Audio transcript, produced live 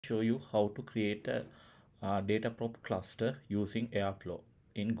Show you how to create a Dataproc cluster using Airflow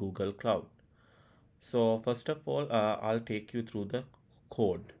in Google Cloud. So first of all, I'll take you through the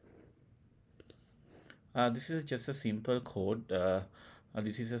code. This is just a simple code.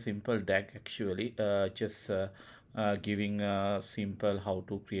 This is a simple DAG actually, just giving simple how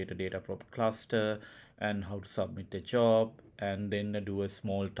to create a Dataproc cluster and how to submit a job, and then do a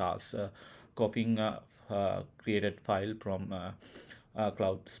small task, copying a created file from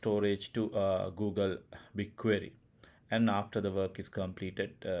cloud storage to Google BigQuery, and after the work is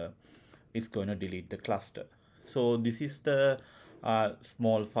completed, it's going to delete the cluster. So this is the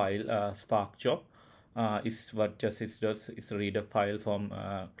small file Spark job. Is what just it does is read a file from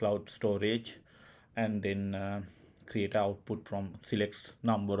cloud storage, and then create output from select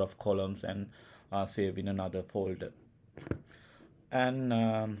number of columns and save in another folder.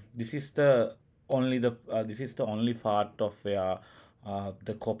 And this is the only part of where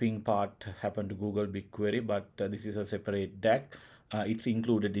the copying part happened to Google BigQuery, but this is a separate DAG. It's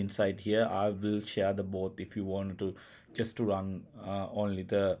included inside here. I will share the both if you want to just to run only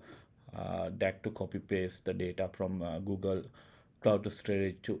the DAG to copy paste the data from Google Cloud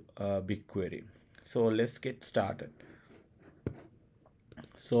Storage to BigQuery. So let's get started.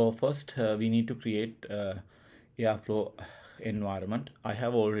 So first we need to create Airflow environment. I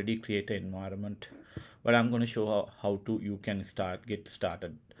have already created environment, but I'm going to show how to you can get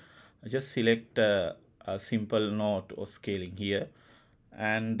started. Just select a simple node or scaling here,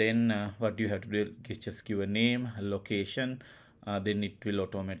 and then what you have to do is just give a name, a location, then it will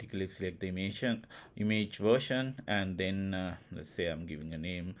automatically select the image version, and then let's say I'm giving a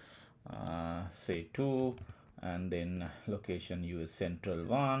name, say 2, and then location US Central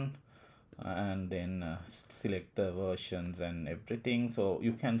 1, and then select the versions and everything. So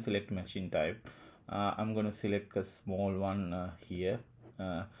you can select machine type. I'm going to select a small one here,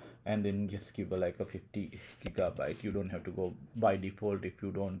 and then just give like a 50 gigabyte. You don't have to go by default. If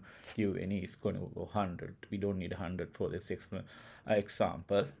you don't give any, it's going to go 100. We don't need 100 for this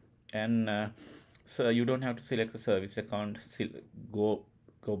example. And so you don't have to select the service account. Go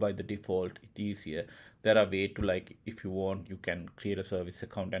by the default. It's easier. There are way to, like, if you want, you can create a service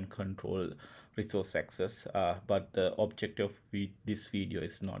account and control resource access, but the objective of this video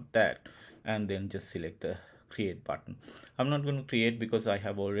is not that. And then just select the create button. I'm not going to create because I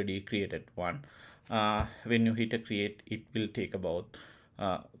have already created one. When you hit a create, it will take about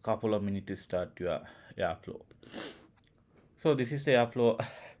a couple of minutes to start your Airflow. So this is the Airflow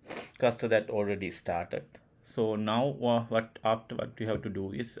cluster that already started. So now what you have to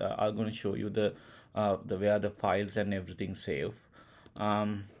do is I'm going to show you the where the files and everything save.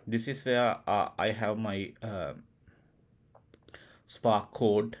 This is where I have my Spark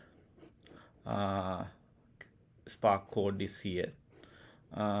code. Spark code is here.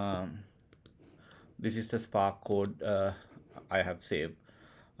 This is the Spark code I have saved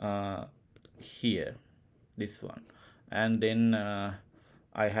here, this one, and then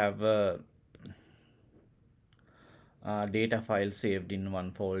I have a data file saved in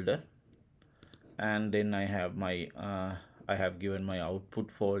one folder, and then I have my I have given my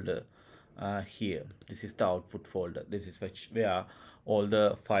output folder here. This is the output folder. This is where all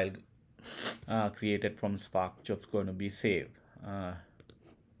the file created from Spark jobs going to be saved.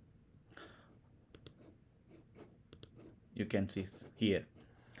 You can see here.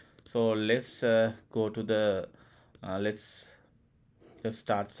 So let's go to the let's just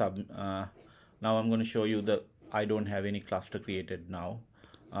start now I'm going to show you the I don't have any cluster created now.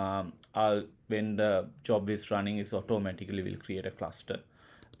 When the job is running, is automatically will create a cluster,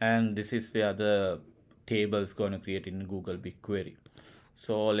 and this is where the table is going to create in Google BigQuery.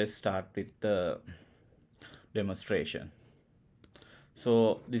 So let's start with the demonstration.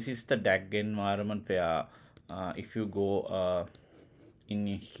 So this is the DAG environment where if you go in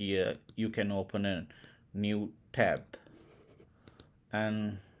here, you can open a new tab,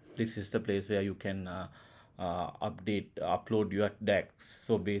 and this is the place where you can upload your DAGs.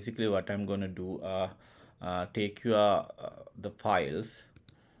 So basically what I'm going to do, take your the files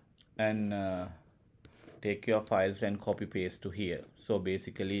and take your files and copy paste to here. So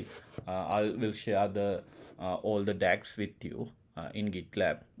basically I will share the all the DAGs with you in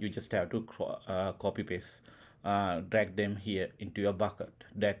GitLab. You just have to copy paste, drag them here into your bucket,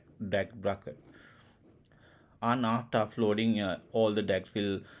 DAG bucket, and after uploading all the DAGs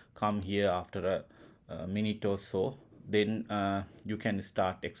will come here after a minute or so. Then you can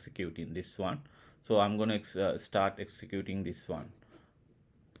start executing this one. So I'm going to start executing this one.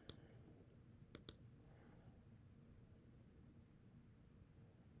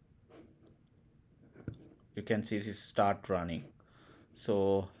 You can see this start running.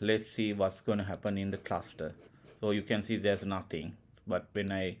 So let's see what's going to happen in the cluster. So you can see there's nothing, but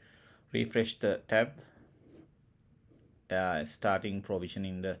when I refresh the tab, starting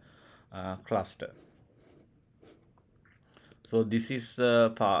provisioning the cluster. So this is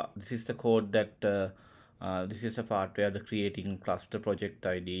this is the code that this is a part where the creating cluster project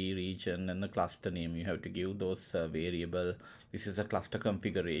ID, region, and the cluster name. You have to give those variable. This is a cluster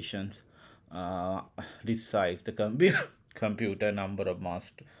configurations. This size, the computer number of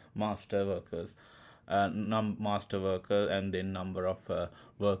master workers, master worker, and then number of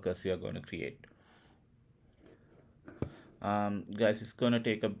workers you are going to create. Guys, it's going to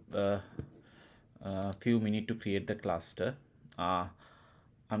take a few minutes to create the cluster.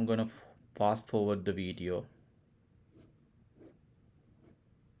 I'm going to fast forward the video.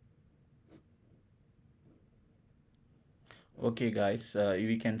 Okay guys,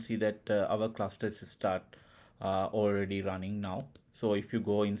 we can see that our clusters start already running now. So if you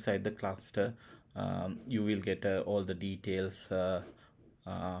go inside the cluster, you will get all the details,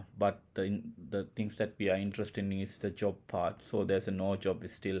 but the things that we are interested in is the job part. So there's a no job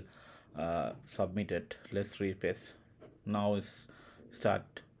is still submitted. Let's refresh. Now is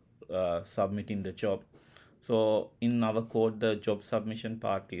start submitting the job. So in our code, the job submission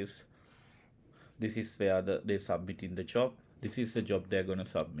part is, this is where they submit in the job. This is the job they're going to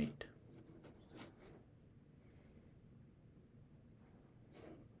submit.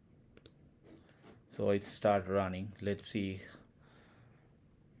 So it start running. Let's see.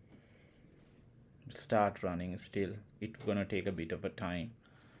 Start running. Still it's going to take a bit of a time.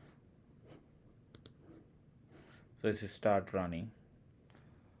 So it's start running.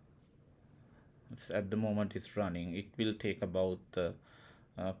 At the moment it's running. It will take about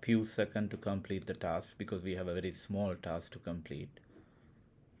a few seconds to complete the task, because we have a very small task to complete.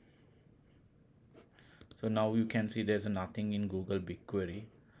 So now you can see there's nothing in Google BigQuery.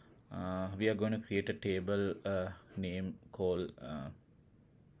 We are going to create a table name called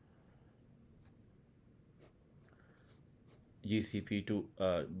GCP to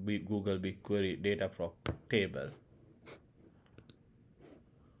Google BigQuery Dataproc table.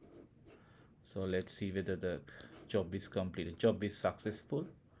 So let's see whether the job is completed. Job is successful.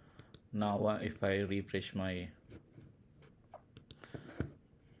 Now if I refresh my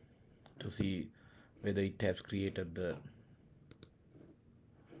to see whether it has created the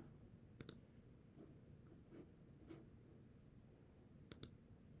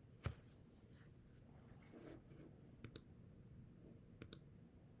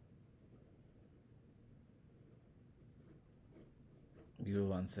give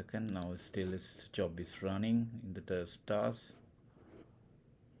 1 second. Now still its job is running in the task.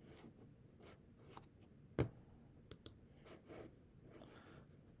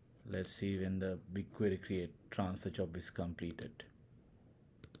 Let's see when the BigQuery create transfer job is completed.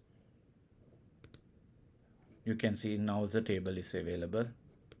 You can see now the table is available.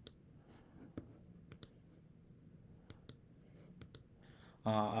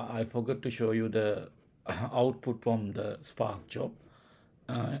 I forgot to show you the output from the Spark job.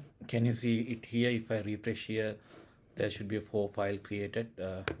 Can you see it here? If I refresh here, there should be a 4 file created.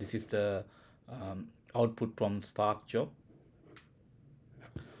 This is the output from Spark job.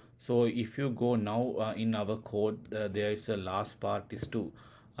 So if you go now in our code, there is a last part is to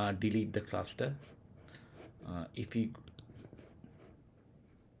delete the cluster. If we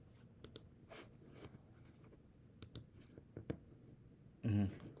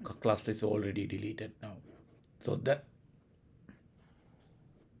cluster is already deleted now. So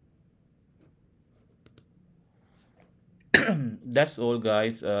that's all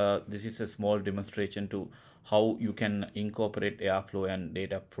guys. This is a small demonstration to how you can incorporate Airflow and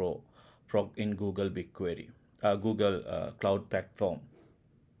Dataproc in Google BigQuery, Google Cloud Platform.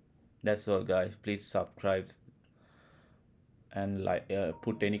 That's all guys. Please subscribe and like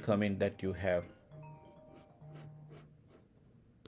put any comment that you have.